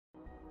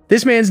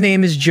This man's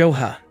name is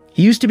Joha.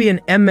 He used to be an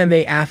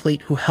MMA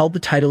athlete who held the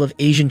title of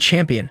Asian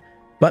champion,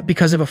 but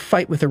because of a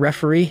fight with a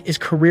referee, his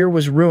career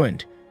was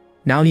ruined.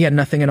 Now he had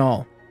nothing at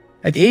all.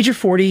 At the age of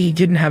 40, he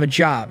didn't have a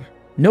job,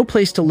 no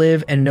place to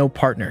live, and no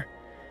partner.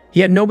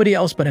 He had nobody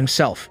else but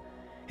himself.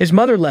 His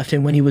mother left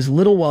him when he was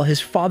little while his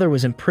father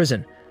was in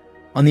prison.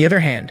 On the other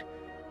hand,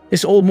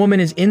 this old woman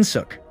is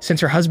Insuk. Since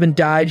her husband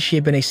died, she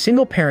had been a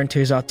single parent to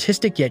his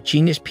autistic yet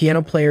genius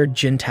piano player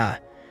Jinta.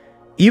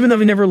 Even though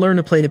he never learned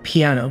to play the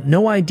piano,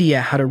 no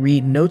idea how to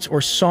read notes or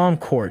song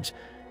chords,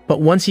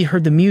 but once he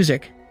heard the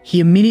music,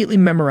 he immediately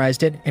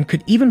memorized it and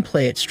could even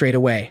play it straight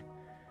away.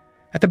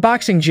 At the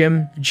boxing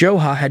gym,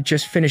 Joha had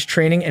just finished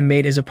training and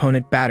made his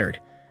opponent battered.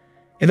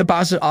 In the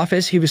boss's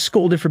office, he was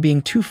scolded for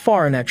being too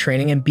far in that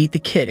training and beat the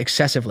kid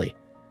excessively.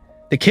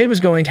 The kid was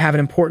going to have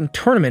an important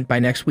tournament by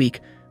next week,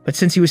 but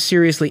since he was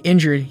seriously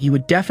injured, he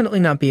would definitely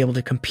not be able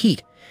to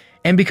compete.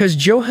 And because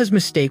Joha's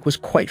mistake was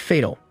quite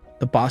fatal,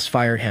 the boss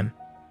fired him.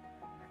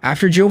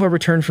 After Joha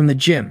returned from the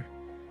gym,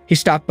 he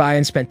stopped by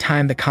and spent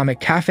time at the comic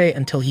cafe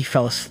until he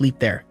fell asleep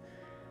there.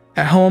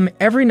 At home,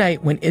 every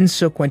night when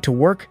Insuk went to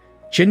work,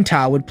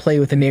 Jinta would play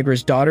with the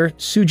neighbor's daughter,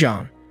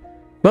 Sujong.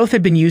 Both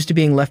had been used to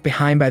being left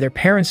behind by their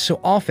parents so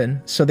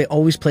often, so they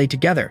always played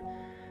together.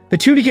 The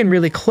two became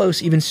really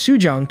close. Even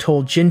Sujong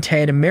told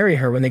Jinta to marry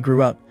her when they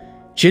grew up.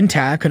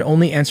 Jinta could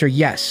only answer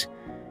yes.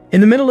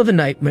 In the middle of the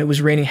night, when it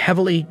was raining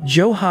heavily,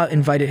 Joha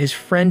invited his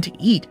friend to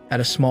eat at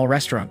a small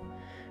restaurant.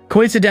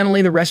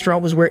 Coincidentally, the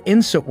restaurant was where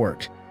Insuk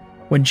worked.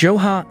 When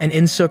Joha and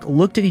Insuk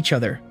looked at each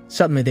other,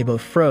 suddenly they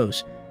both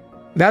froze.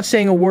 Without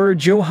saying a word,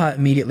 Joha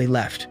immediately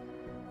left.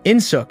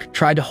 Insuk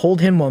tried to hold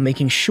him while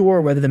making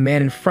sure whether the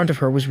man in front of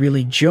her was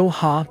really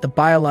Joha, the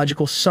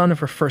biological son of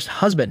her first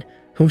husband,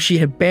 whom she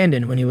had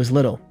abandoned when he was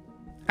little.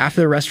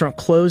 After the restaurant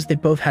closed, they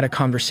both had a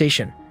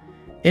conversation.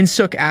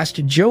 Insuk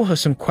asked Joha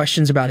some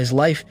questions about his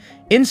life.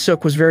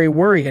 Insuk was very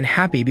worried and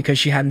happy because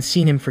she hadn't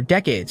seen him for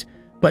decades,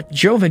 but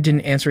Joha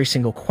didn't answer a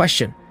single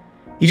question.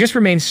 He just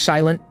remained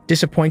silent,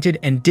 disappointed,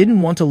 and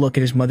didn't want to look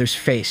at his mother's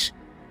face.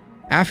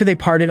 After they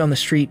parted on the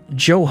street,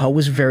 Joha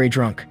was very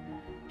drunk.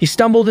 He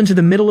stumbled into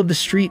the middle of the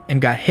street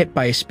and got hit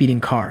by a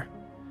speeding car.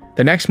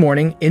 The next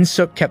morning,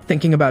 Insuk kept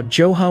thinking about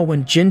Joha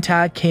when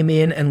Jinta came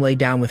in and lay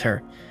down with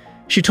her.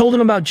 She told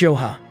him about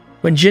Joha.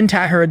 When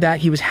Jinta heard that,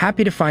 he was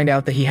happy to find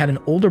out that he had an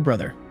older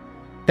brother.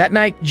 That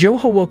night,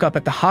 Joha woke up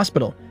at the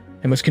hospital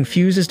and was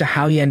confused as to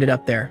how he ended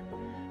up there.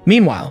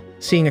 Meanwhile,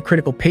 seeing a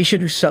critical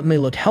patient who suddenly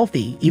looked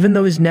healthy, even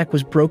though his neck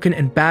was broken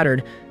and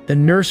battered, the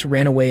nurse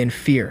ran away in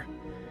fear.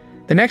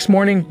 The next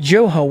morning,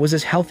 Joha was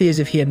as healthy as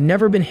if he had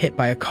never been hit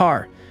by a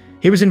car.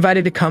 He was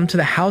invited to come to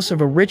the house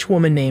of a rich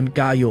woman named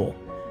Gayul.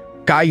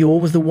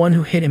 Gayul was the one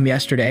who hit him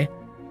yesterday.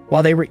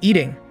 While they were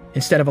eating,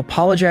 instead of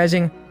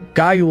apologizing,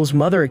 Gayul's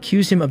mother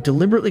accused him of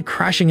deliberately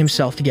crashing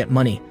himself to get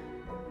money.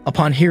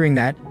 Upon hearing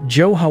that,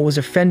 Joha was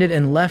offended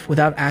and left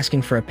without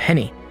asking for a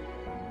penny.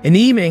 In the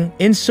evening,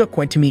 Insuk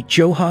went to meet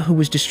Joha, who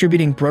was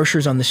distributing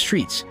brochures on the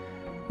streets.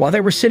 While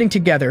they were sitting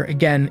together,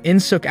 again,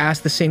 Insuk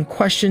asked the same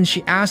questions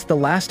she asked the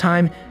last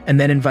time and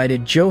then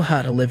invited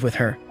Joha to live with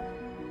her.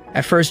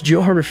 At first,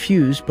 Joha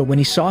refused, but when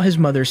he saw his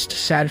mother's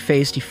sad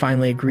face, he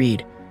finally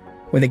agreed.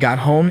 When they got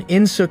home,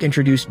 Insuk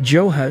introduced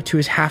Joha to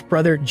his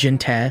half-brother,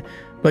 Jintae,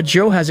 but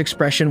Joha's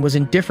expression was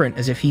indifferent,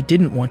 as if he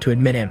didn't want to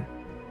admit him.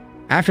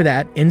 After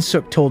that,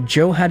 Insuk told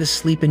Joha to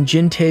sleep in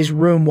Jintae's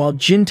room while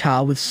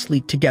Jinta would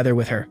sleep together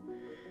with her.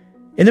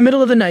 In the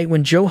middle of the night,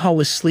 when Joha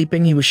was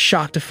sleeping, he was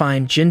shocked to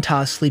find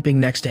Jinta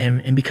sleeping next to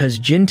him, and because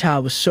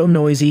Jinta was so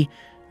noisy,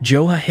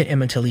 Joha hit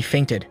him until he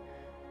fainted.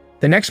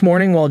 The next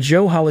morning, while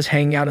Joha was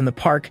hanging out in the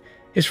park,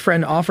 his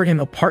friend offered him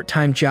a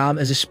part-time job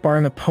as a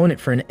sparring opponent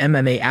for an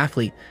MMA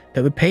athlete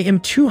that would pay him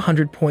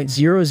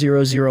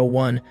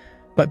 200.0001,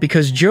 but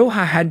because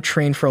Joha hadn't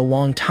trained for a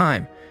long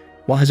time,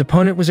 while his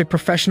opponent was a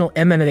professional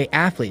MMA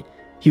athlete,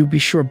 he would be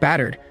sure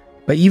battered,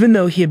 but even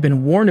though he had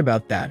been warned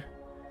about that,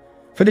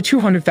 for the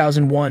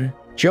 200,000 won,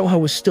 Joha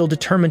was still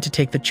determined to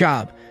take the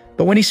job,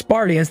 but when he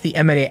sparred against the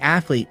MMA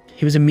athlete,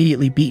 he was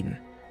immediately beaten.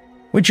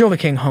 When Joha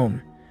came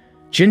home,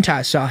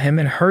 Jinta saw him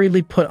and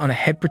hurriedly put on a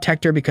head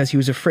protector because he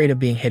was afraid of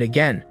being hit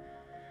again.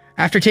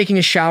 After taking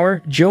a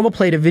shower, Joha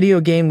played a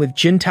video game with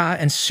Jinta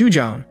and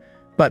Sujong,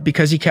 but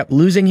because he kept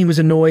losing, he was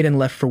annoyed and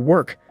left for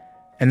work,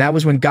 and that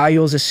was when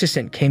Gayul's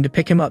assistant came to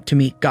pick him up to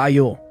meet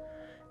Gayul.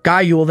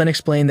 Gayul then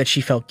explained that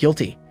she felt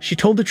guilty. She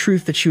told the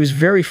truth that she was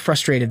very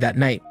frustrated that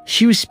night.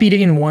 She was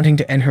speeding and wanting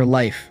to end her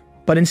life,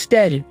 but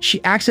instead,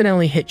 she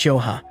accidentally hit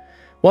Joha.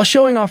 While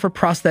showing off her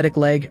prosthetic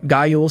leg,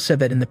 Gayul said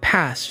that in the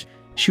past,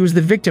 she was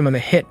the victim of a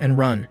hit and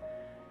run.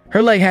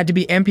 Her leg had to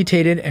be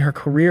amputated and her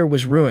career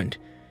was ruined.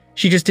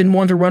 She just didn't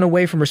want to run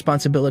away from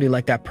responsibility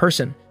like that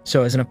person,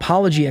 so as an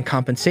apology and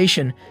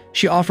compensation,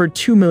 she offered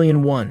 2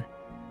 million won.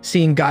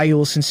 Seeing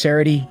Gayul's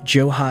sincerity,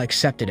 Joha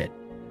accepted it.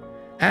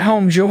 At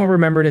home, Joha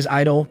remembered his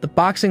idol, the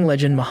boxing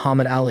legend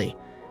Muhammad Ali.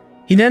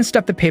 He then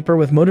stuck the paper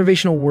with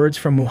motivational words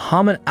from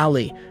Muhammad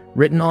Ali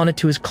written on it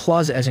to his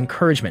closet as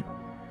encouragement.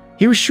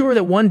 He was sure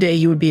that one day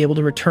he would be able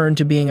to return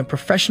to being a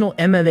professional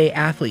MMA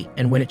athlete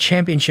and win a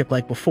championship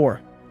like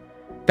before.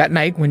 That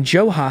night, when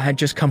Jo-ha had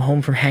just come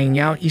home from hanging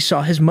out, he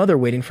saw his mother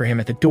waiting for him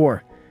at the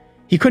door.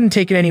 He couldn't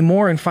take it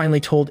anymore and finally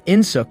told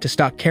In-suk to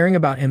stop caring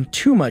about him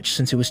too much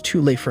since it was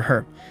too late for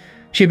her.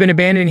 She had been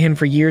abandoning him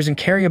for years, and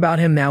caring about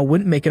him now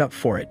wouldn't make it up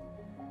for it.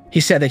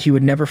 He said that he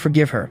would never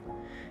forgive her.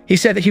 He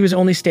said that he was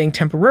only staying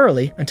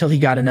temporarily until he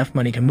got enough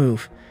money to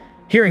move.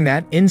 Hearing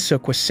that,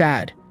 In-suk was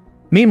sad.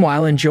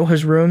 Meanwhile, in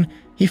Jo-ha's room,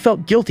 he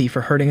felt guilty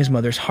for hurting his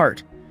mother's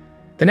heart.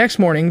 The next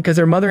morning, because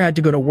their mother had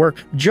to go to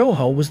work,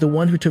 Jo-ha was the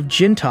one who took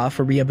Jin-ta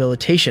for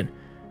rehabilitation.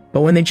 But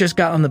when they just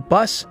got on the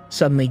bus,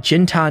 suddenly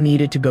Jin-ta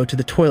needed to go to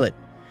the toilet.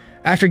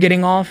 After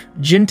getting off,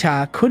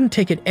 Jin-ta couldn't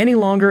take it any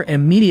longer and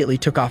immediately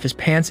took off his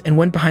pants and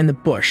went behind the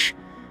bush.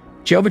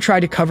 Jo-ha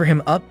tried to cover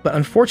him up, but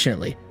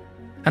unfortunately,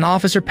 an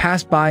officer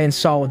passed by and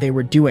saw what they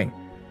were doing.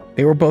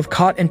 They were both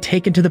caught and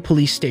taken to the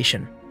police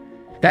station.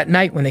 That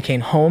night, when they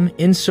came home,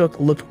 In-suk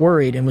looked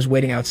worried and was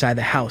waiting outside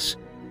the house.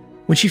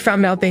 When she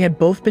found out they had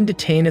both been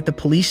detained at the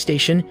police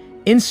station,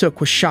 In-suk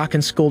was shocked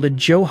and scolded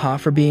Jo-ha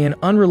for being an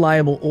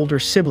unreliable older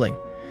sibling.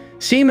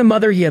 Seeing the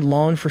mother he had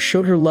longed for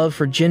showed her love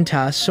for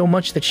Jin-ta so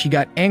much that she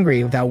got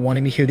angry without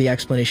wanting to hear the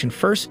explanation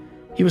first.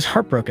 He was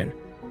heartbroken.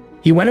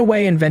 He went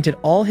away and vented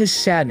all his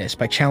sadness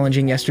by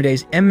challenging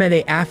yesterday's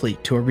MMA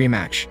athlete to a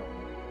rematch.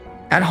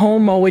 At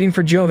home, while waiting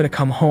for Jo-ha to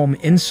come home,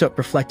 In-suk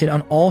reflected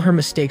on all her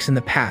mistakes in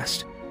the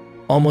past.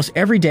 Almost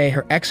every day,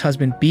 her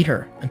ex-husband beat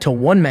her, until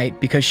one night,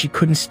 because she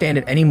couldn't stand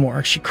it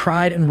anymore, she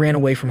cried and ran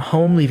away from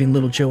home, leaving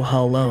little Jo-ha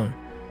alone.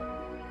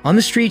 On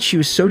the street, she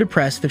was so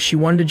depressed that she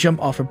wanted to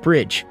jump off a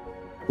bridge.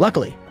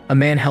 Luckily, a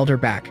man held her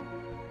back.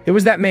 It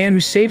was that man who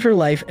saved her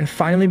life and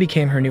finally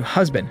became her new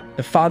husband,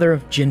 the father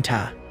of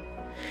Jin-ta.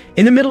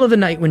 In the middle of the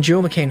night, when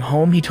Jo-ha came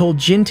home, he told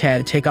Jin-ta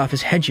to take off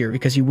his headgear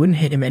because he wouldn't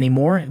hit him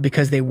anymore.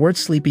 Because they weren't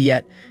sleepy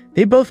yet,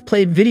 they both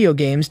played video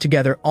games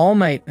together all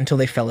night until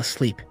they fell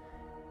asleep.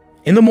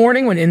 In the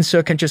morning, when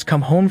In-suk had just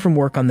come home from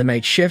work on the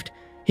night shift,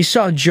 he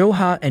saw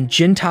Jo-ha and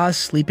Jin-ta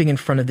sleeping in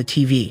front of the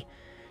TV.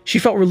 She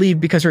felt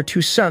relieved because her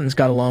two sons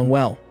got along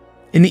well.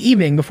 In the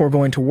evening, before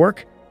going to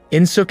work,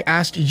 In-suk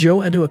asked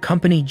Jo-ha to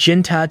accompany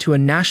Jin-ta to a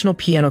national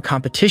piano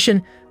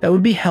competition that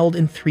would be held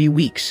in 3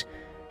 weeks.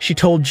 She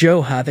told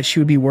Jo-ha that she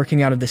would be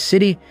working out of the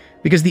city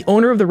because the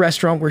owner of the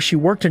restaurant where she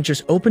worked had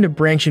just opened a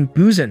branch in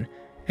Busan,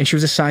 and she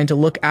was assigned to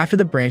look after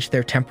the branch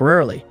there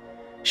temporarily.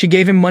 She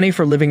gave him money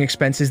for living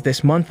expenses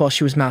this month while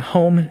she was not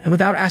home, and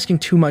without asking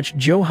too much,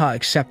 Jo-ha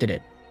accepted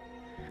it.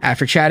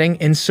 After chatting,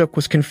 In-suk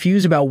was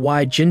confused about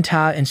why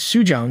Jin-ta and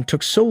Soo-jung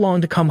took so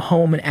long to come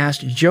home and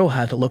asked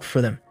Jo-ha to look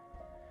for them.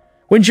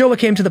 When Jo-ha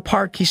came to the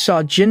park, he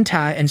saw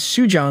Jin-ta and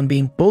Soo-jung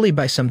being bullied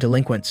by some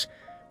delinquents.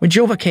 When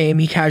Jo-ha came,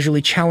 he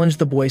casually challenged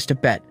the boys to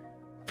bet.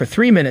 For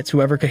 3 minutes,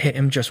 whoever could hit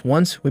him just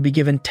once would be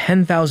given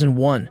 10,000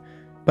 won,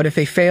 but if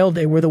they failed,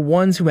 they were the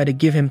ones who had to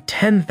give him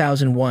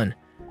 10,000 won.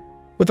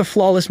 With a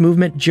flawless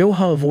movement,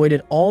 Jo-ha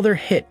avoided all their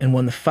hit and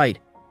won the fight.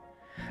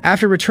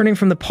 After returning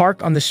from the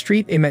park on the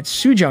street, they met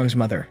Soo-jung's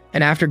mother,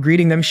 and after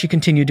greeting them, she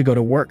continued to go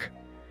to work.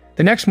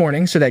 The next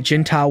morning, so that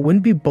Jin-ta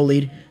wouldn't be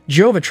bullied,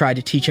 Jo-ha tried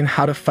to teach him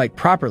how to fight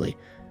properly,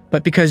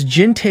 but because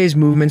Jin-tae's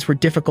movements were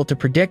difficult to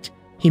predict,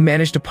 he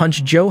managed to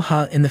punch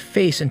Jo-ha in the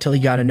face until he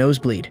got a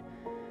nosebleed.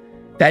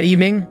 That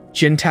evening,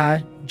 Jin-ta,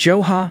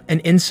 Jo-ha,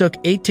 and In-suk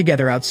ate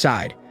together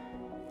outside.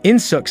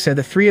 In-suk said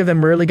the three of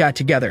them rarely got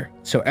together,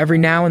 so every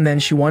now and then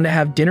she wanted to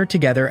have dinner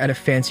together at a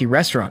fancy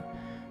restaurant.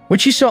 When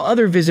she saw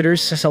other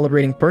visitors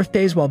celebrating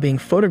birthdays while being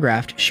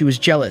photographed, she was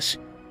jealous.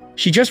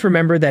 She just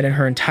remembered that in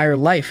her entire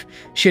life,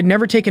 she had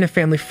never taken a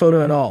family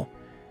photo at all.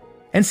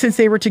 And since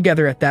they were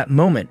together at that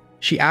moment,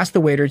 she asked the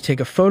waiter to take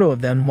a photo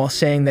of them while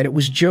saying that it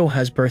was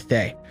Jo-ha's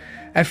birthday.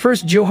 At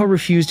first, Jo-ha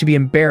refused to be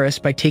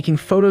embarrassed by taking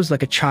photos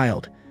like a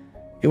child.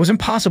 It was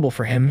impossible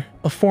for him,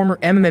 a former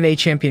MMA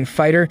champion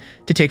fighter,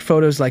 to take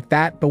photos like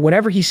that, but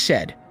whatever he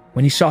said,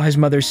 when he saw his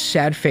mother's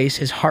sad face,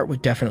 his heart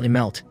would definitely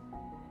melt.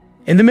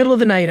 In the middle of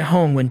the night at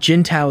home, when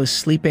Jin-ta was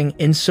sleeping,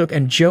 In-suk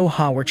and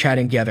Jo-ha were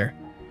chatting together.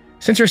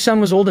 Since her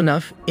son was old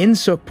enough,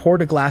 In-suk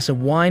poured a glass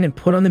of wine and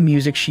put on the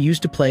music she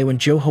used to play when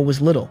Jo-ha was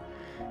little.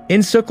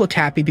 In-suk looked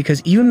happy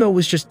because even though it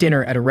was just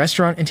dinner at a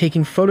restaurant and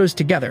taking photos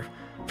together,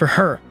 for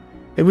her,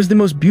 it was the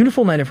most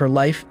beautiful night of her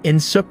life.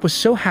 In-suk was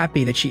so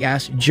happy that she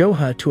asked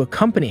Jo-ha to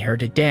accompany her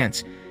to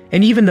dance,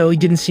 and even though he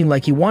didn't seem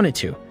like he wanted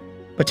to,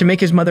 but to make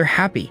his mother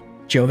happy,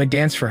 Jo-ha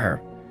danced for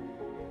her.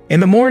 In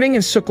the morning,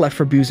 In-suk left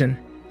for Busan.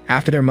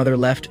 After their mother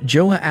left,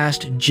 Jo-ha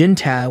asked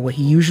Jin-ta what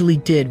he usually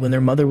did when their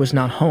mother was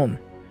not home.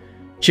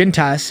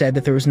 Jin-ta said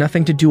that there was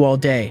nothing to do all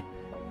day.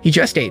 He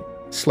just ate,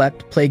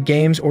 slept, played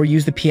games, or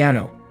used the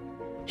piano.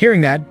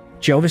 Hearing that,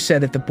 Jo-ha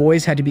said that the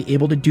boys had to be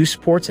able to do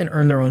sports and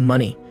earn their own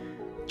money.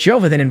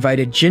 Jo-ha then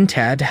invited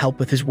Jin-ta to help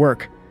with his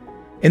work.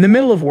 In the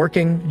middle of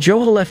working,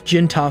 Jo-ha left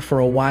Jin-ta for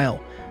a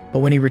while, but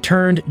when he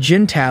returned,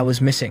 Jin-ta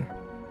was missing.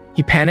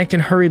 He panicked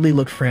and hurriedly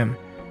looked for him.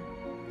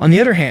 On the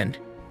other hand,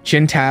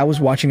 Jin-ta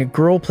was watching a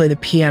girl play the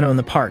piano in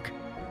the park.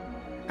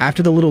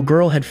 After the little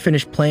girl had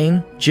finished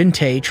playing,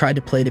 Jin-tae tried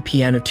to play the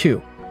piano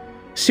too.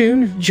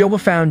 Soon, Jo-ha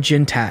found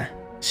Jin-ta.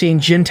 Seeing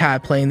Jin-ta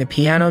playing the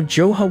piano,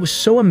 Jo-ha was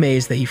so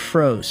amazed that he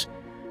froze.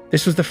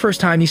 This was the first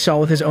time he saw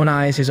with his own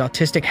eyes his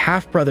autistic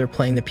half-brother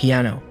playing the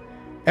piano.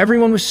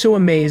 Everyone was so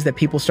amazed that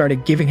people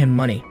started giving him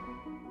money.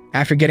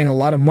 After getting a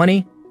lot of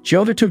money,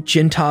 Joha took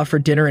Jinta for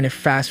dinner in a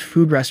fast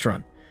food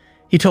restaurant.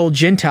 He told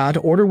Jinta to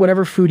order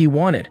whatever food he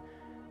wanted.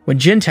 When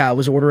Jinta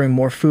was ordering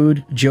more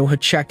food, Joha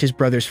checked his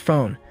brother's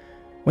phone.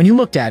 When he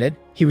looked at it,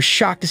 he was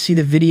shocked to see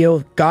the video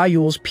of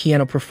Ga-Yul's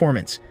piano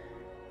performance.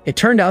 It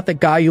turned out that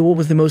Ga-Yul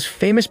was the most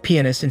famous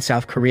pianist in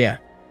South Korea.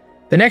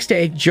 The next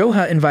day,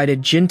 Joha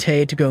invited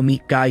Jin-tae to go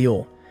meet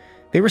Ga-Yul.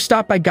 They were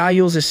stopped by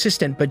Ga-Yul's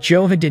assistant, but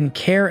Joha didn't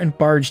care and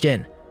barged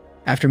in.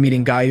 After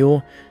meeting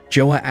Ga-Yul,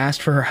 Joha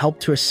asked for her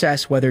help to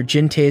assess whether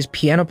Jin-tae's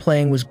piano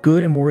playing was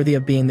good and worthy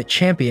of being the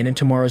champion in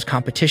tomorrow's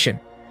competition.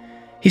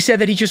 He said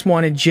that he just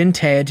wanted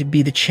Jin-tae to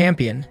be the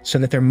champion so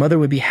that their mother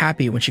would be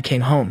happy when she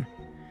came home.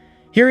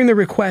 Hearing the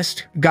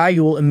request,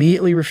 Ga-Yul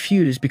immediately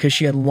refused because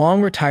she had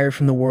long retired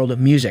from the world of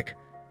music.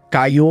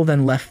 Ga-Yul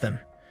then left them.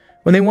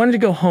 When they wanted to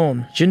go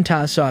home,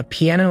 Jinta saw a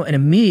piano and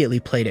immediately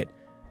played it.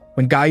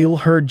 When Ga-Yul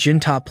heard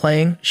Jinta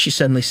playing, she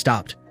suddenly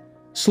stopped.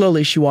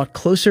 Slowly, she walked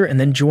closer and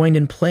then joined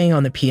in playing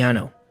on the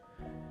piano.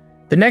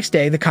 The next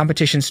day, the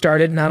competition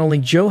started. Not only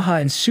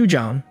Joha and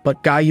Sujong,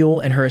 but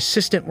Ga-Yul and her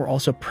assistant were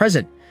also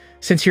present.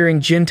 Since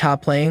hearing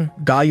Jinta playing,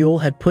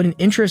 Ga-Yul had put an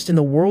interest in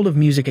the world of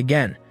music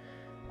again.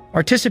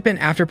 Participant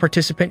after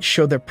participant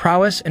showed their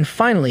prowess, and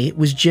finally, it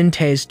was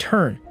Jin-tae's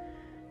turn.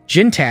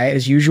 Jin-tae,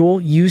 as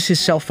usual, used his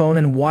cell phone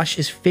and watched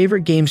his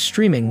favorite game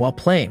streaming while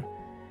playing.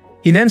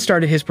 He then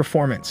started his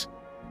performance.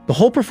 The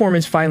whole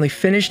performance finally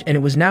finished, and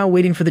it was now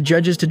waiting for the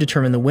judges to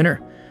determine the winner.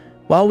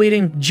 While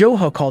waiting,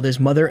 Joha called his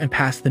mother and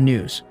passed the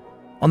news.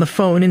 On the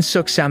phone,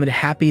 In-suk sounded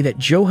happy that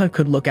Joha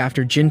could look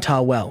after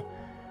Jinta well.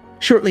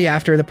 Shortly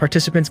after, the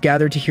participants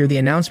gathered to hear the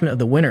announcement of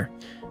the winner.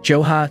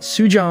 Joha,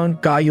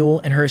 Sujong,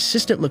 Ga-Yul, and her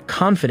assistant looked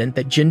confident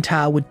that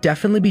Jinta would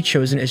definitely be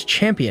chosen as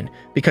champion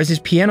because his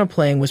piano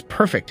playing was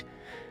perfect.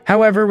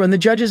 However, when the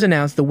judges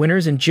announced the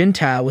winners and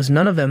Jinta was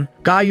none of them,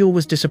 Ga-Yul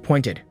was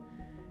disappointed.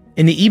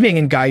 In the evening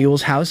in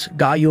Ga-Yul's house,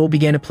 Ga-Yul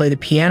began to play the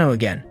piano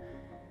again.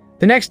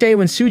 The next day,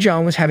 when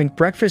Sujong was having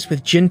breakfast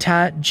with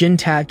Jinta,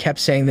 Jinta kept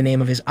saying the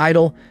name of his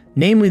idol,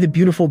 namely the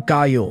beautiful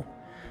Ga-Yul.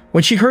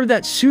 When she heard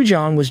that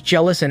Sujong was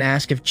jealous and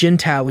asked if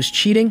Jinta was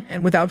cheating,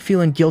 and without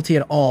feeling guilty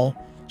at all,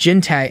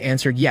 Jinta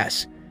answered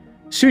yes.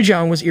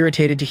 Sujong was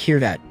irritated to hear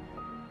that.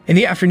 In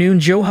the afternoon,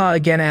 Joha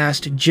again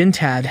asked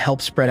Jinta to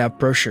help spread out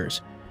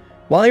brochures.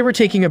 While they were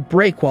taking a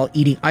break while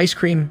eating ice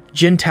cream,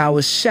 Jinta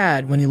was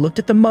sad when he looked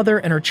at the mother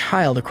and her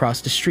child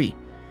across the street.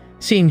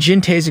 Seeing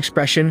Jintae's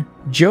expression,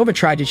 Joha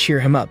tried to cheer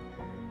him up.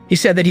 He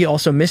said that he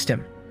also missed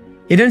him.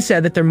 He then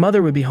said that their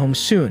mother would be home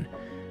soon.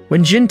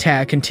 When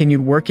Jinta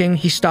continued working,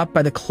 he stopped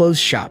by the clothes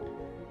shop.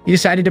 He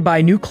decided to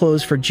buy new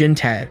clothes for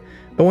Jinta,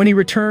 but when he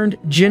returned,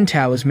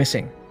 Jinta was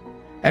missing.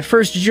 At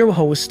first,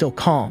 Joha was still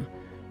calm,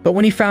 but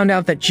when he found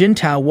out that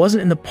Jinta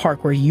wasn't in the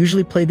park where he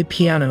usually played the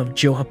piano,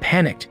 Joha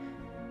panicked.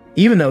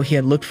 Even though he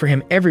had looked for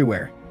him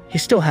everywhere, he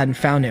still hadn't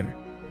found him.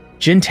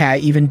 Jinta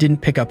even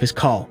didn't pick up his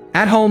call.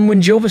 At home,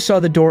 when Joha saw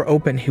the door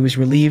open, he was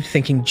relieved,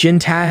 thinking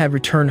Jinta had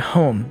returned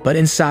home, but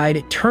inside,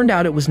 it turned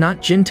out it was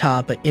not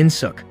Jinta, but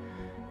In-suk.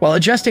 While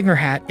adjusting her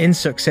hat,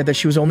 In-suk said that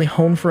she was only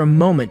home for a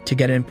moment to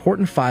get an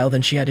important file,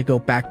 then she had to go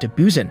back to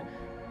Busan.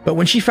 But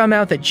when she found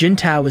out that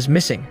Jinta was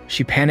missing,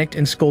 she panicked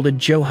and scolded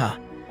Joha.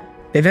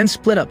 They then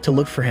split up to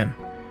look for him.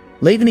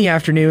 Late in the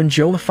afternoon,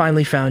 Joha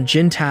finally found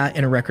Jinta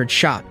in a record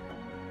shop.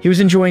 He was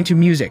enjoying to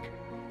music.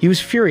 He was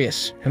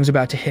furious and was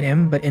about to hit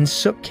him, but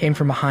In-suk came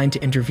from behind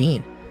to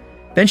intervene.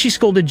 Then she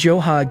scolded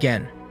Joha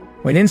again.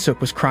 When In-suk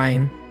was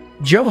crying,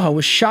 Joha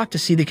was shocked to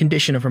see the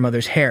condition of her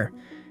mother's hair.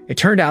 It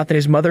turned out that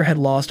his mother had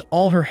lost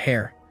all her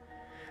hair.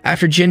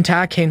 After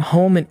Jinta came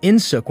home and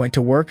In-suk went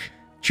to work,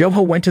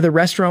 Joha went to the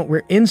restaurant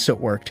where In-suk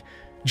worked.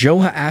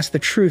 Joha asked the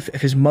truth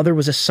if his mother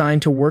was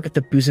assigned to work at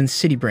the Busan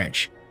City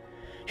branch.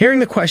 Hearing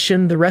the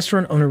question, the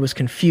restaurant owner was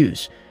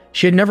confused.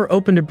 She had never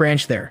opened a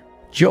branch there.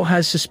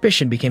 Joha's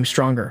suspicion became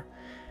stronger.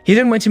 He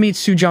then went to meet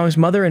Sujong's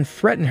mother and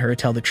threatened her to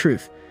tell the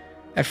truth.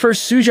 At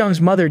first,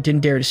 Sujong's mother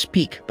didn't dare to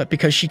speak, but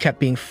because she kept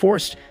being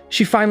forced,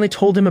 she finally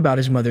told him about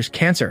his mother's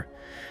cancer.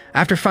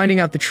 After finding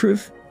out the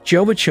truth,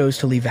 Joha chose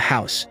to leave the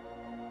house.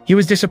 He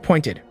was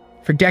disappointed.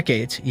 For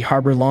decades, he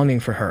harbored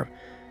longing for her.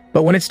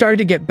 But when it started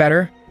to get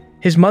better,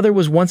 his mother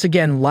was once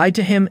again lied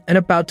to him and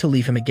about to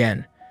leave him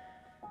again.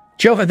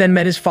 Joha then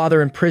met his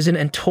father in prison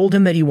and told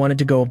him that he wanted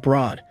to go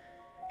abroad.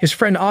 His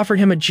friend offered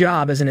him a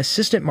job as an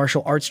assistant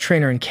martial arts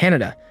trainer in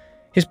Canada.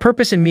 His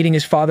purpose in meeting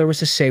his father was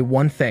to say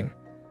one thing: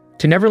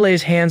 to never lay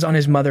his hands on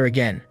his mother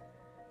again.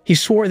 He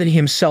swore that he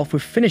himself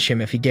would finish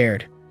him if he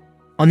dared.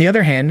 On the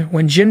other hand,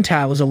 when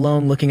Jinta was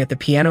alone looking at the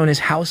piano in his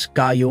house,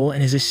 Ga-Yul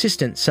and his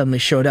assistant suddenly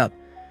showed up.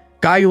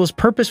 Ga-Yul's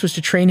purpose was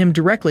to train him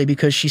directly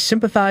because she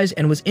sympathized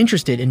and was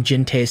interested in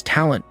Jin-tae's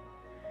talent.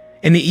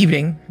 In the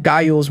evening,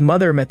 Ga-Yul's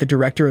mother met the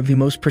director of the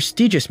most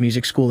prestigious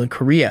music school in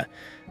Korea.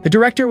 The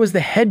director was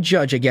the head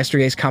judge at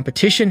yesterday's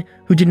competition,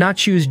 who did not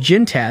choose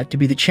Jinta to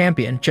be the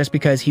champion just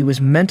because he was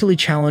mentally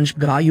challenged.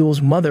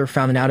 Ga-Yul's mother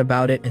found out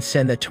about it and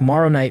said that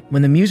tomorrow night,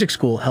 when the music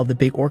school held the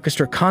big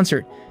orchestra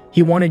concert,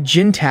 He wanted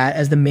Jin-tae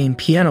as the main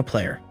piano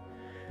player.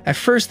 At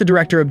first, the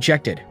director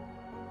objected.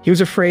 He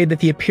was afraid that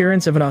the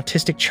appearance of an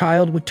autistic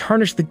child would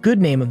tarnish the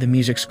good name of the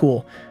music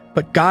school,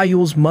 but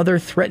Ga-yeol's mother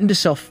threatened to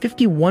sell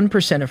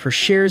 51% of her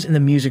shares in the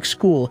music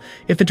school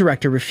if the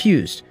director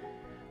refused.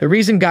 The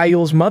reason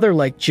Ga-yeol's mother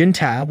liked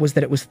Jin-tae was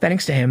that it was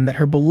thanks to him that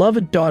her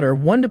beloved daughter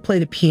wanted to play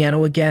the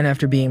piano again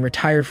after being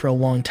retired for a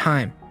long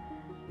time.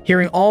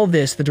 Hearing all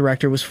this, the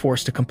director was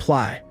forced to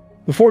comply.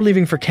 Before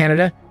leaving for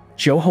Canada,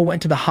 Jo-ha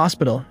went to the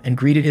hospital and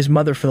greeted his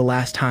mother for the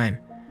last time.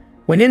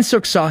 When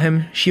In-suk saw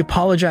him, she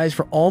apologized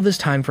for all this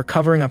time for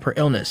covering up her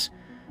illness.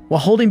 While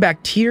holding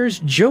back tears,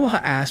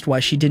 Jo-ha asked why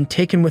she didn't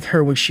take him with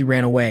her when she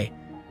ran away.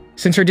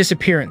 Since her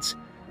disappearance,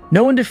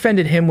 no one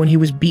defended him when he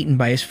was beaten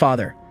by his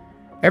father.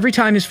 Every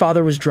time his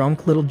father was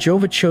drunk, little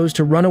Jo-ha chose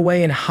to run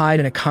away and hide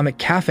in a comic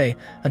cafe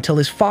until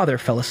his father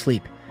fell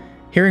asleep.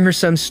 Hearing her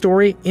son's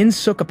story,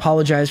 In-suk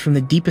apologized from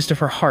the deepest of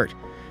her heart.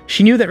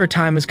 She knew that her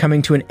time was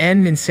coming to an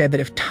end and said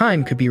that if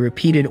time could be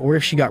repeated or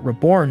if she got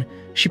reborn,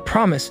 she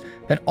promised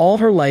that all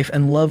her life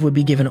and love would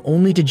be given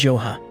only to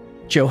Jo-ha.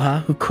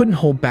 Jo-ha, who couldn't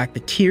hold back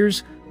the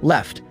tears,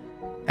 left.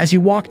 As he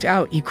walked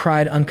out, he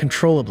cried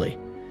uncontrollably.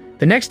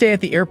 The next day at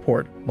the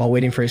airport, while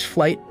waiting for his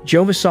flight,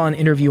 Jo-ha saw an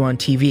interview on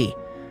TV.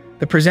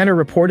 The presenter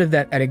reported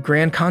that at a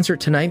grand concert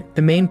tonight,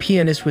 the main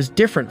pianist was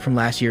different from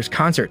last year's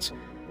concerts.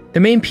 The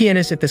main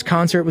pianist at this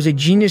concert was a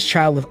genius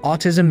child with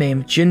autism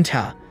named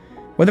Jin-tae.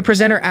 When the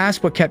presenter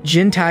asked what kept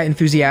Jin-tae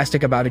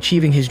enthusiastic about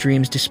achieving his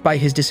dreams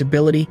despite his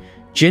disability,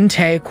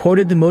 Jin-tae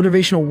quoted the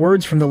motivational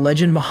words from the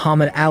legend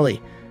Muhammad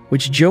Ali,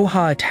 which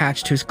Jo-ha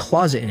attached to his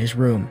closet in his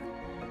room.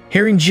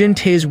 Hearing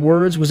Jin-tae's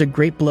words was a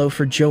great blow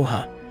for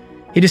Jo-ha.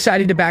 He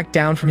decided to back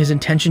down from his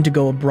intention to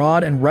go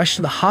abroad and rush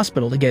to the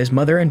hospital to get his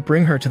mother and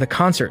bring her to the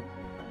concert.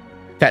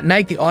 That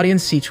night, the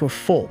audience seats were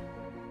full.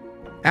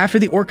 After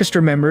the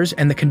orchestra members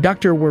and the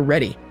conductor were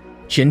ready,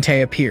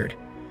 Jin-tae appeared.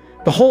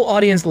 The whole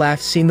audience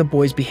laughed seeing the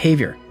boy's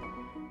behavior.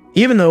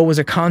 Even though it was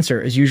a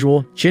concert as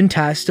usual,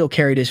 Jin-tae still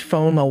carried his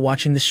phone while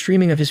watching the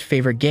streaming of his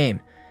favorite game.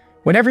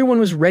 When everyone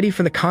was ready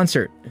for the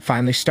concert, it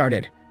finally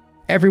started.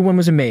 Everyone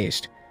was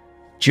amazed.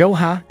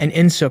 Jo-ha and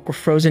In-suk were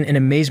frozen in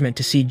amazement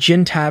to see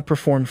Jin-tae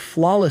perform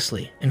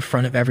flawlessly in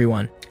front of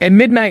everyone. At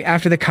midnight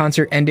after the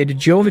concert ended,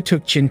 Jo-ha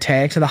took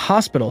Jin-tae to the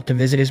hospital to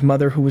visit his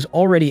mother, who was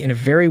already in a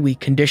very weak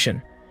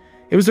condition.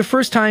 It was the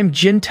first time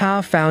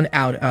Jin-tae found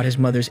out about his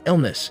mother's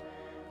illness.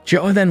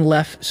 Jo-ha then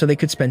left so they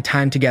could spend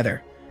time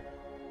together.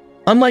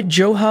 Unlike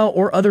Jo-ha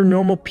or other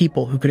normal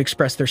people who could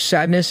express their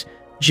sadness,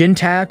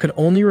 Jin-tae could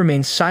only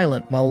remain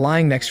silent while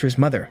lying next to his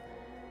mother.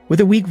 With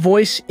a weak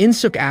voice,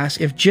 In-suk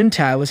asked if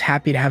Jin-tae was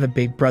happy to have a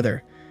big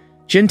brother.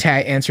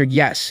 Jin-tae answered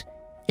yes.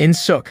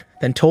 In-suk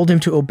then told him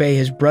to obey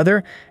his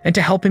brother and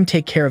to help him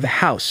take care of the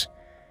house.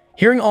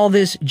 Hearing all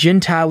this,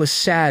 Jin-tae was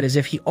sad as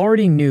if he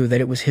already knew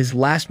that it was his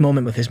last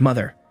moment with his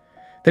mother.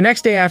 The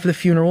next day after the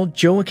funeral,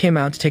 Jo-ha came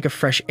out to take a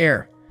fresh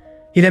air.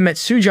 He then met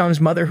Soo-jong's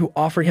mother, who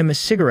offered him a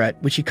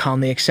cigarette, which he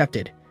calmly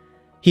accepted.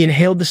 He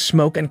inhaled the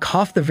smoke and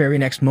coughed the very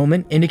next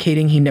moment,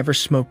 indicating he never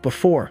smoked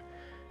before.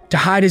 To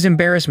hide his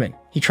embarrassment,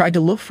 he tried to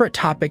look for a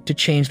topic to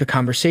change the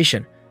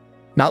conversation.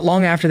 Not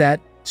long after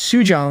that,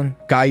 Soo-jong,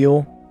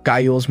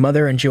 Ga-yeol's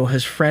mother, and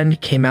Jo-ha's friend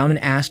came out and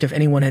asked if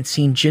anyone had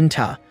seen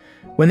Jin-tae.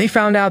 When they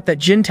found out that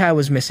Jin-tae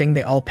was missing,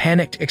 they all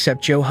panicked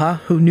except Jo-ha,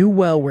 who knew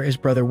well where his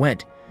brother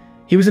went.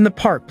 He was in the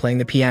park playing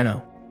the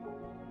piano.